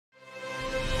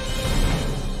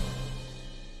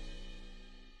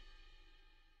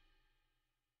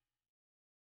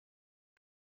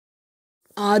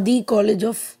Adhi College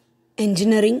of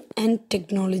Engineering and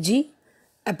Technology,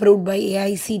 approved by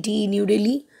AICTE New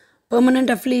Delhi, permanent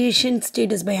affiliation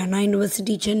status by Anna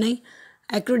University Chennai,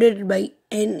 accredited by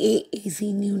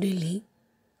NAAC New Delhi.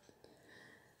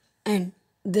 And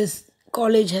this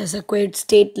college has acquired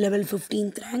state level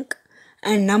 15th rank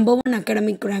and number 1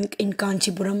 academic rank in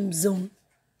Kanchipuram zone.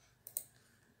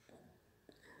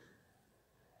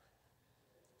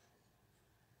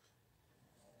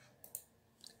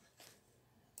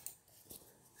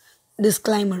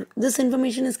 Disclaimer: this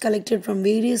information is collected from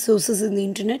various sources in the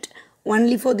internet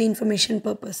only for the information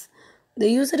purpose. The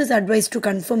user is advised to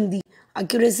confirm the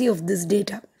accuracy of this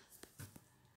data.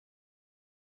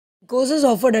 Courses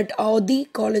offered at Adhi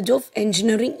College of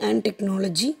Engineering and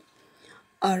Technology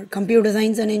are Computer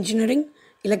Science and Engineering,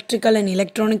 Electrical and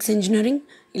Electronics Engineering,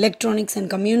 Electronics and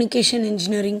Communication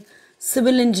Engineering,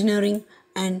 Civil Engineering,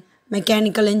 and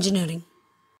Mechanical Engineering.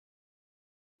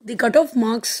 The cutoff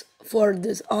marks for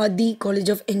this Adhi College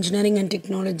of Engineering and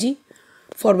Technology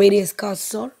for various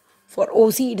castes are: for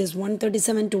OC it is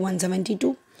 137 to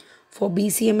 172, for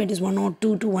BCM it is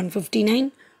 102 to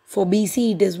 159, for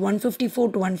BC it is 154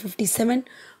 to 157,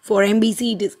 for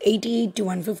MBC it is 88 to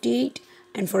 158,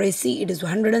 and for SC it is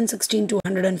 116 to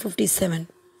 157.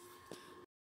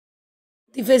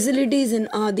 The facilities in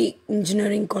Adhi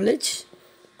Engineering College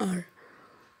are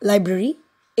library,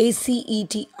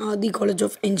 ACET Adhi College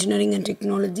of Engineering and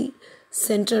Technology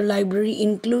Central Library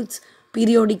includes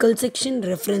periodical section,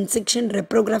 reference section,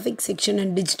 reprographic section,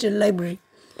 and digital library.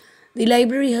 The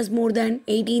library has more than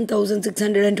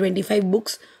 18,625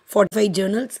 books, 45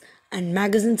 journals, and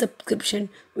magazine subscription,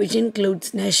 which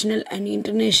includes national and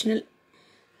international.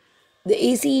 The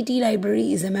ACET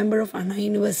library is a member of Anna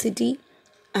University,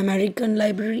 American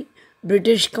Library,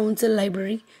 British Council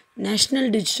Library, National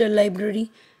Digital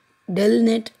Library,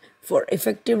 Delnet for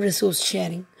effective resource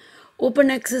sharing.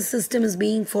 Open access system is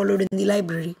being followed in the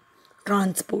library.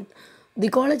 Transport. The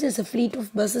college has a fleet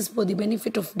of buses for the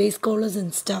benefit of day scholars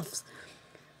and staffs.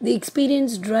 The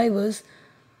experienced drivers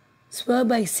swear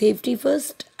by safety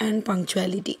first and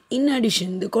punctuality. In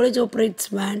addition, the college operates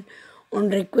van on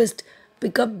request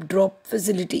pick-up drop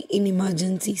facility in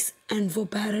emergencies and for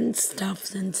parents,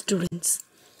 staffs and students.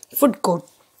 Food court.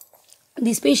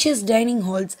 The spacious dining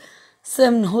halls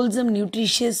serve wholesome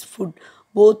nutritious food,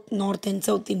 both North and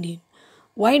South Indian.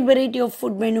 Wide variety of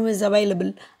food menu is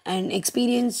available and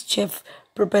experienced chef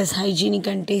prepares hygienic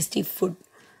and tasty food.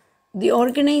 The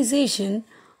organization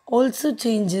also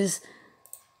changes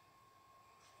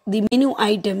the menu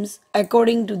items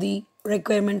according to the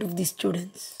requirement of the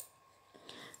students.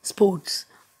 Sports.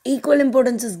 Equal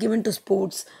importance is given to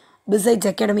sports besides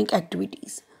academic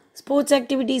activities. Sports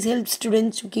activities help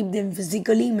students to keep them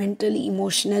physically, mentally,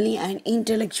 emotionally, and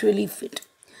intellectually fit.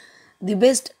 The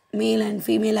best male and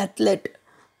female athlete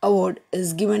award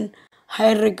is given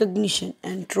higher recognition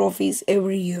and trophies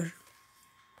every year.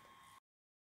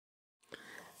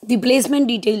 The placement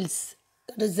details,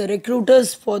 that is the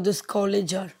recruiters for this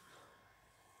college, are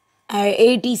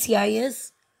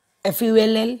ATCIS,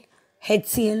 FULL,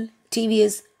 HCL,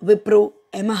 TVS, Wipro,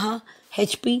 Yamaha,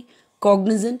 HP,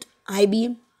 Cognizant,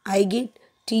 IBM, iGate,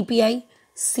 TPI,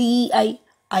 CEI,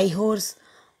 iHorse,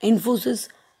 Infosys,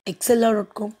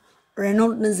 Exceller.com,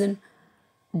 Renault Nissan,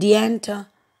 Dianta,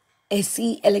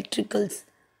 SE Electricals,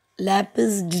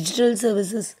 Lapis Digital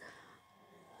Services,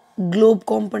 Globe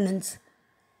Components,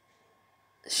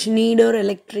 Schneider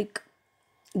Electric,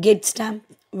 GetStamp,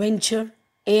 Venture,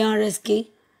 ARSK,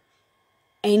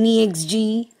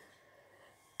 NEXGE,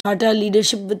 Tata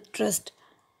Leadership with Trust,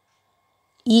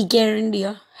 eCare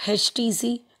India,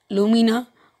 HTC, Lumina,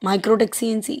 Microtech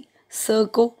CNC,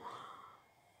 Serco,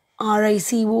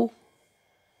 RICO,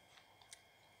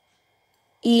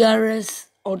 ERS,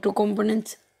 Auto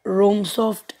Components,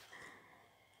 Romesoft,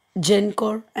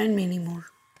 Gencor, and many more.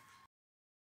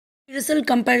 Result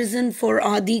comparison for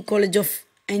Adhi College of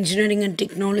Engineering and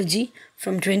Technology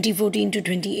from 2014 to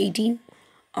 2018,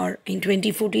 or in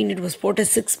 2014 it was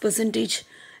 46%,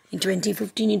 in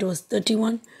 2015 it was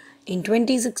 31, in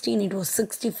 2016 it was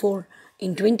 64,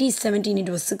 in 2017 it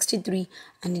was 63,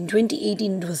 and in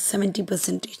 2018 it was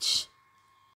 70%.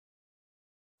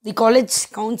 The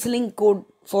college counseling code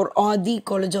for Adhi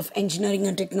College of Engineering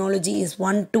and Technology is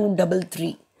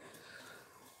 1233.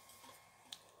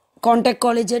 Contact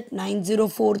college at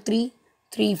 9043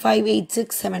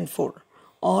 358674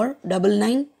 or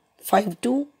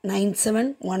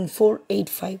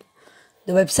 9952971485.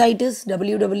 The website is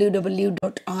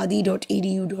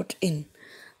www.adi.edu.in.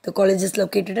 The college is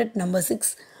located at number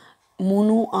 6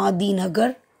 Munu Adi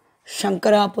Nagar,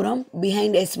 Shankarapuram,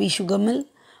 behind SB Sugar Mill,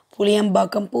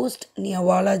 Puliyambakam Post, near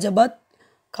Walajabad,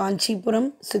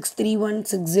 Kanchipuram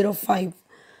 631605.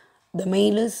 The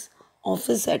mail is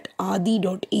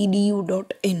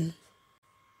office@adi.edu.in.